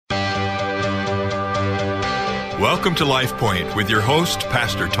Welcome to Life Point with your host,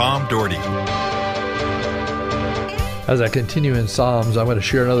 Pastor Tom Dougherty. As I continue in Psalms, I'm going to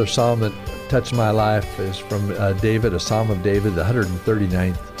share another psalm that touched my life. It's from David, a Psalm of David, the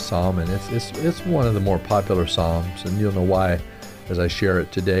 139th Psalm, and it's one of the more popular psalms, and you'll know why as I share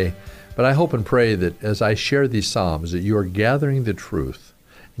it today. But I hope and pray that as I share these psalms, that you are gathering the truth,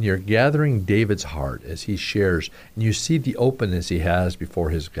 and you're gathering David's heart as he shares, and you see the openness he has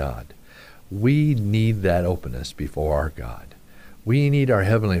before his God. We need that openness before our God. We need our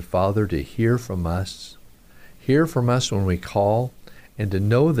Heavenly Father to hear from us when we call, and to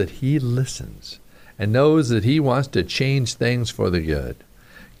know that He listens and knows that He wants to change things for the good.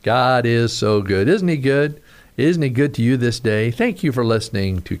 God is so good. Isn't He good? Isn't He good to you this day? Thank you for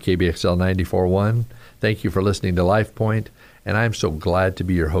listening to KBXL 94.1. Thank you for listening to Life Point, and I'm so glad to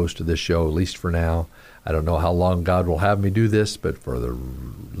be your host of this show, at least for now. I don't know how long God will have me do this, but for the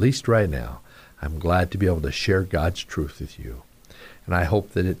least right now, I'm glad to be able to share God's truth with you. And I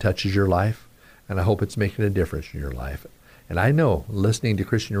hope that it touches your life, and I hope it's making a difference in your life. And I know listening to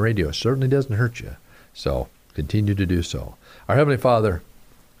Christian radio certainly doesn't hurt you, so continue to do so. Our Heavenly Father,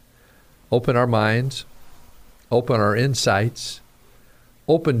 open our minds, open our insights,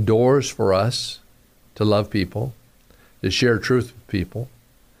 open doors for us to love people, to share truth with people,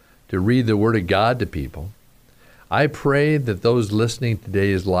 to read the Word of God to people. I pray that those listening to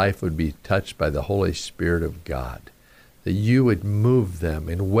today's life would be touched by the Holy Spirit of God, that you would move them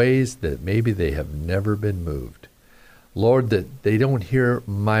in ways that maybe they have never been moved. Lord, that they don't hear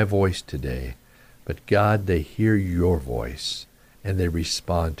my voice today, but God, they hear your voice, and they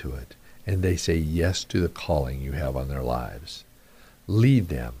respond to it, and they say yes to the calling you have on their lives. Lead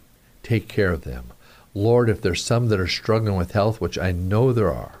them. Take care of them. Lord, if there's some that are struggling with health, which I know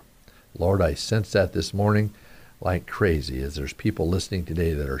there are, Lord, I sense that this morning like crazy as there's people listening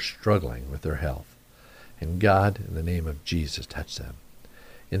today that are struggling with their health. And God, in the name of Jesus, touch them.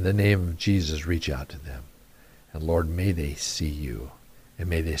 In the name of Jesus, reach out to them. And Lord, may they see you, and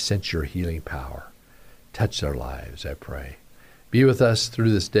may they sense your healing power. Touch their lives, I pray. Be with us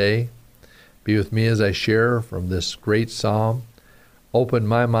through this day. Be with me as I share from this great psalm. Open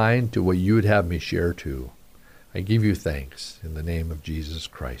my mind to what you would have me share too. I give you thanks. In the name of Jesus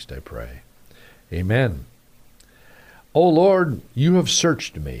Christ, I pray. Amen. O Lord, you have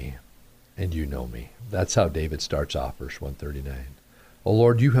searched me, and you know me. That's how David starts off, verse 139. O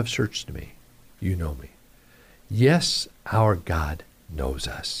Lord, you have searched me. You know me. Yes, our God knows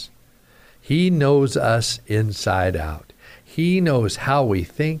us. He knows us inside out. He knows how we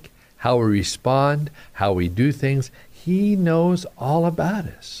think, how we respond, how we do things. He knows all about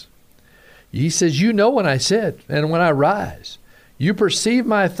us. He says, you know when I sit and when I rise. You perceive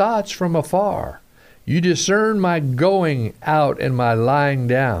my thoughts from afar. You discern my going out and my lying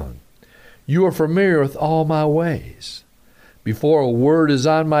down. You are familiar with all my ways. Before a word is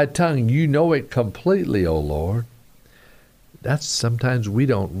on my tongue, you know it completely, O Lord. That's sometimes we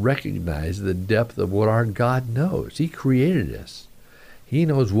don't recognize the depth of what our God knows. He created us. He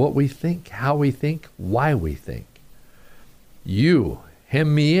knows what we think, how we think, why we think. You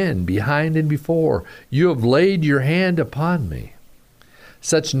hem me in behind and before. You have laid your hand upon me.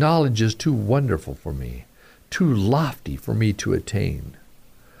 Such knowledge is too wonderful for me, too lofty for me to attain.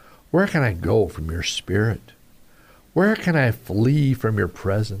 Where can I go from your spirit? Where can I flee from your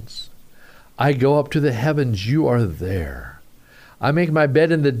presence? I go up to the heavens, you are there. I make my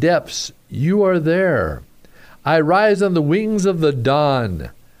bed in the depths, you are there. I rise on the wings of the dawn.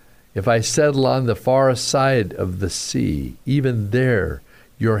 If I settle on the far side of the sea, even there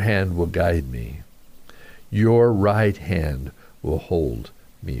your hand will guide me. Your right hand will hold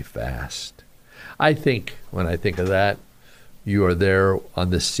me fast. When I think of that, you are there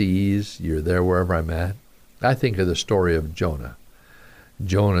on the seas, you're there wherever I'm at. I think of the story of Jonah.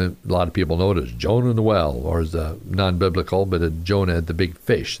 Jonah, a lot of people know it as Jonah in the well, or as non-biblical, but Jonah had the big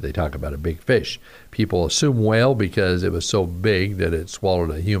fish. They talk about a big fish. People assume whale because it was so big that it swallowed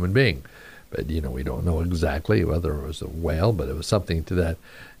a human being. But, we don't know exactly whether it was a whale, but it was something to that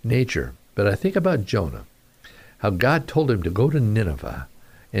nature. But I think about Jonah, how God told him to go to Nineveh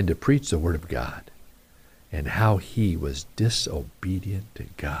and to preach the word of God, and how he was disobedient to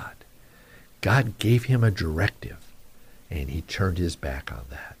God. God gave him a directive, and he turned his back on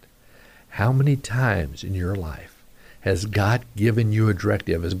that. How many times in your life has God given you a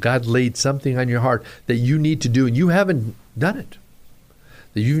directive? Has God laid something on your heart that you need to do and you haven't done it?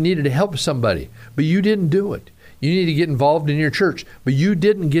 That you needed to help somebody, but you didn't do it. You needed to get involved in your church, but you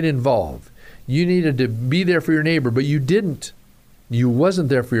didn't get involved. You needed to be there for your neighbor, but you didn't. You wasn't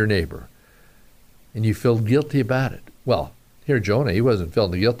there for your neighbor. And you feel guilty about it. Well, here Jonah, he wasn't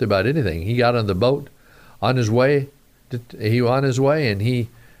feeling guilty about anything. He got on the boat, on his way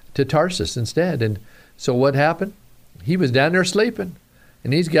to Tarsus instead. And so what happened? He was down there sleeping,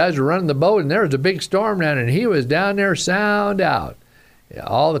 and these guys were running the boat, and there was a big storm down there, and he was down there sound out.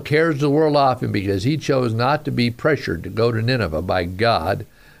 All the cares of the world off him because he chose not to be pressured to go to Nineveh by God,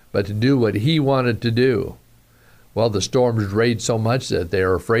 but to do what he wanted to do. Well, the storms raged so much that they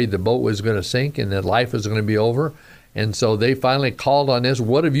were afraid the boat was going to sink and that life was going to be over. And so they finally called on this.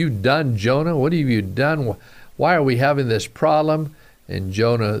 What have you done, Jonah? What have you done? Why are we having this problem? And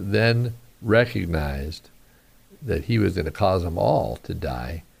Jonah then recognized that he was going to cause them all to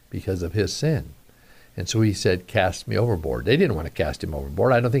die because of his sin. And so he said, cast me overboard. They didn't want to cast him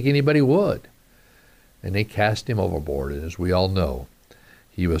overboard. I don't think anybody would. And they cast him overboard. And as we all know,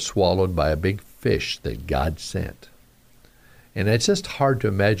 he was swallowed by a big fish that God sent. And it's just hard to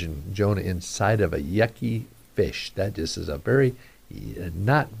imagine Jonah inside of a yucky fish. That just is a very,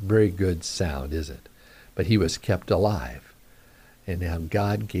 not very good sound, is it? But he was kept alive. And now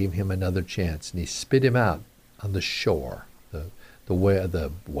God gave him another chance, and he spit him out on the shore.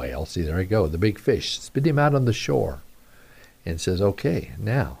 The whale, see, there you go, the big fish, spit him out on the shore and says, okay,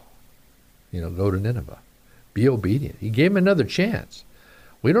 now, go to Nineveh. Be obedient. He gave him another chance.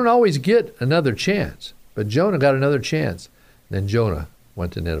 We don't always get another chance, but Jonah got another chance. Then Jonah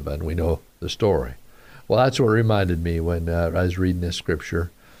went to Nineveh, and we know the story. Well, that's what reminded me when I was reading this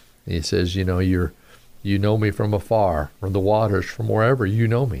scripture. He says, you know me from afar, from the waters, from wherever you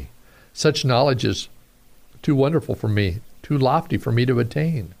know me. Such knowledge is too wonderful for me, too lofty for me to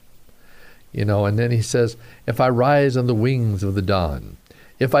attain. And then he says, if I rise on the wings of the dawn,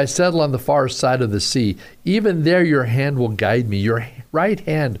 if I settle on the far side of the sea, even there your hand will guide me. Your right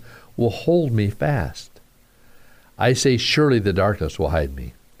hand will hold me fast. I say, surely the darkness will hide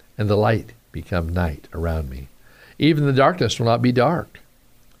me, and the light become night around me. Even the darkness will not be dark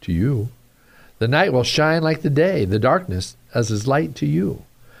to you. The night will shine like the day, the darkness as is light to you.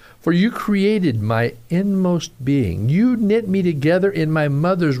 For you created my inmost being. You knit me together in my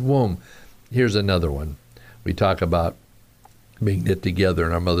mother's womb. Here's another one. We talk about being knit together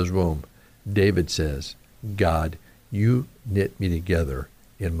in our mother's womb. David says, God, you knit me together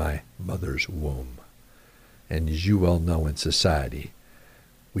in my mother's womb. And as you well know in society,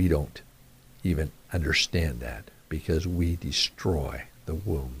 we don't even understand that because we destroy the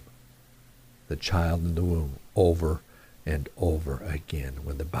womb, the child in the womb, over and over again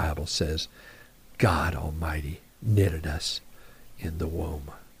when the Bible says God Almighty knitted us in the womb.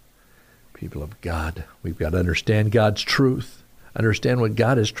 People of God, we've got to understand God's truth, understand what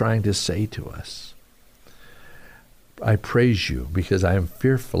God is trying to say to us. I praise you because I am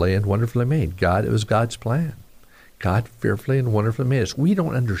fearfully and wonderfully made. God, it was God's plan. God fearfully and wonderfully made us. We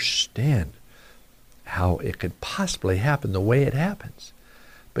don't understand how it could possibly happen the way it happens.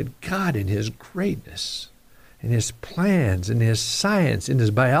 But God in his greatness, in his plans, in his science, in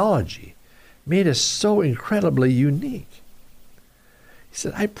his biology, made us so incredibly unique. He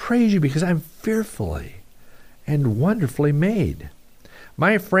said, I praise you because I'm fearfully and wonderfully made.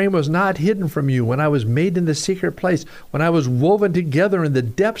 My frame was not hidden from you when I was made in the secret place, when I was woven together in the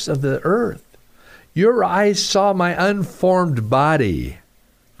depths of the earth. Your eyes saw my unformed body.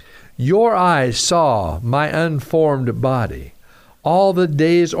 Your eyes saw my unformed body. All the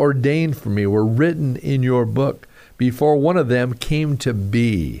days ordained for me were written in your book before one of them came to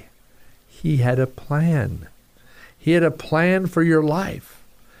be. He had a plan. He had a plan for your life.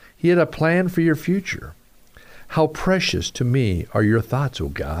 He had a plan for your future. How precious to me are your thoughts, O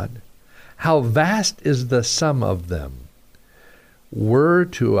God. How vast is the sum of them. Were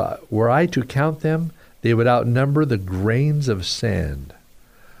I to count them, they would outnumber the grains of sand.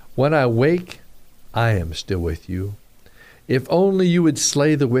 When I wake, I am still with you. If only you would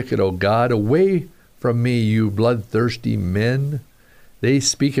slay the wicked, O God. Away from me, you bloodthirsty men. They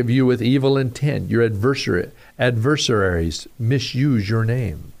speak of you with evil intent. Your adversaries misuse your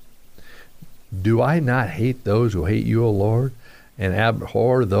name. Do I not hate those who hate you, O Lord, and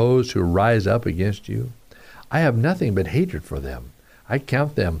abhor those who rise up against you? I have nothing but hatred for them. I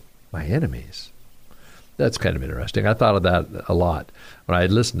count them my enemies. That's kind of interesting. I thought of that a lot when I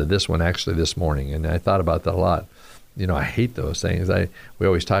listened to this one actually this morning, and I thought about that a lot. I hate those things. We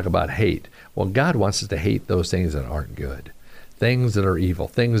always talk about hate. Well, God wants us to hate those things that aren't good, things that are evil,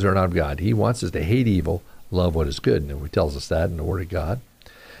 things that are not of God. He wants us to hate evil, love what is good, and he tells us that in the Word of God.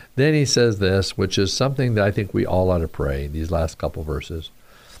 Then he says this, which is something that I think we all ought to pray, these last couple verses,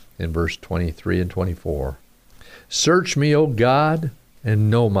 in verse 23 and 24. Search me, O God, and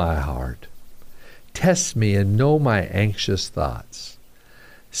know my heart. Test me and know my anxious thoughts.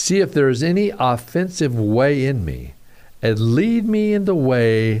 See if there is any offensive way in me, and lead me in the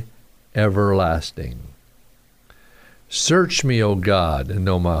way everlasting. Search me, O God, and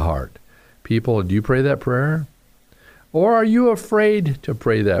know my heart. People, do you pray that prayer? Or are you afraid to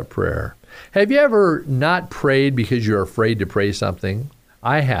pray that prayer? Have you ever not prayed because you're afraid to pray something?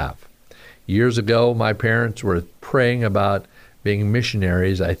 I have. Years ago, my parents were praying about being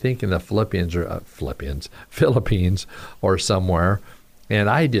missionaries, I think in the Philippines or somewhere. And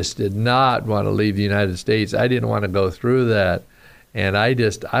I just did not want to leave the United States. I didn't want to go through that. And I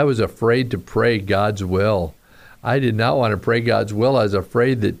was afraid to pray God's will. I did not want to pray God's will. I was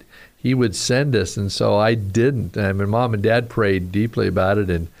afraid that He would send us. And so I didn't. And my mom and dad prayed deeply about it.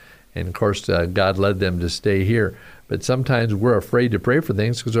 And of course, God led them to stay here. But sometimes we're afraid to pray for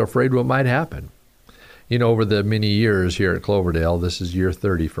things because we're afraid what might happen. You know, over the many years here at Cloverdale, this is year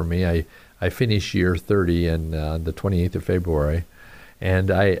 30 for me. I finished year 30 in the 28th of February. And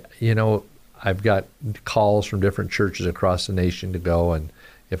I've got calls from different churches across the nation to go, and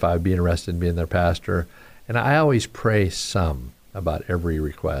if I'd be interested in being their pastor. And I always pray some about every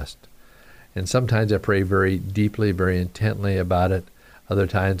request. And sometimes I pray very deeply, very intently about it. Other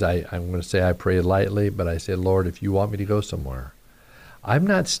times I'm going to say I pray lightly, but I say, Lord, if you want me to go somewhere. I'm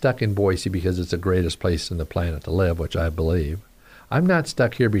not stuck in Boise because it's the greatest place on the planet to live, which I believe. I'm not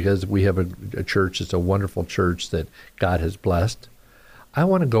stuck here because we have a church. It's a wonderful church that God has blessed. I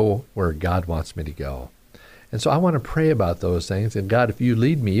want to go where God wants me to go. And so I want to pray about those things. And God, if you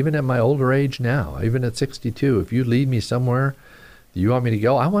lead me, even at my older age now, even at 62, if you lead me somewhere that you want me to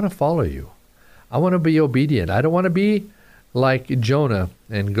go, I want to follow you. I want to be obedient. I don't want to be like Jonah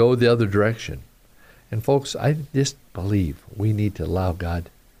and go the other direction. And folks, I just believe we need to allow God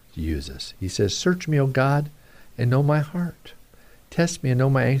to use us. He says, search me, O God, and know my heart. Test me and know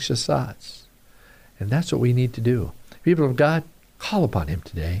my anxious thoughts. And that's what we need to do. People of God, call upon Him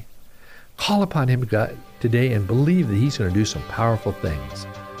today. Call upon Him today and believe that He's going to do some powerful things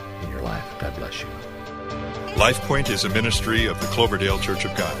in your life. God bless you. LifePoint is a ministry of the Cloverdale Church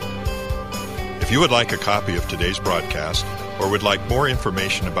of God. If you would like a copy of today's broadcast or would like more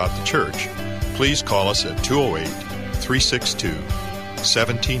information about the church, please call us at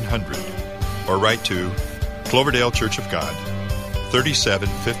 208-362-1700 or write to Cloverdale Church of God,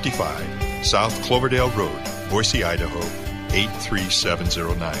 3755 South Cloverdale Road, Boise, Idaho,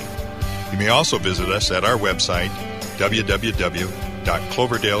 83709. You may also visit us at our website,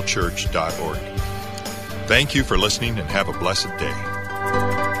 www.cloverdalechurch.org. Thank you for listening and have a blessed day.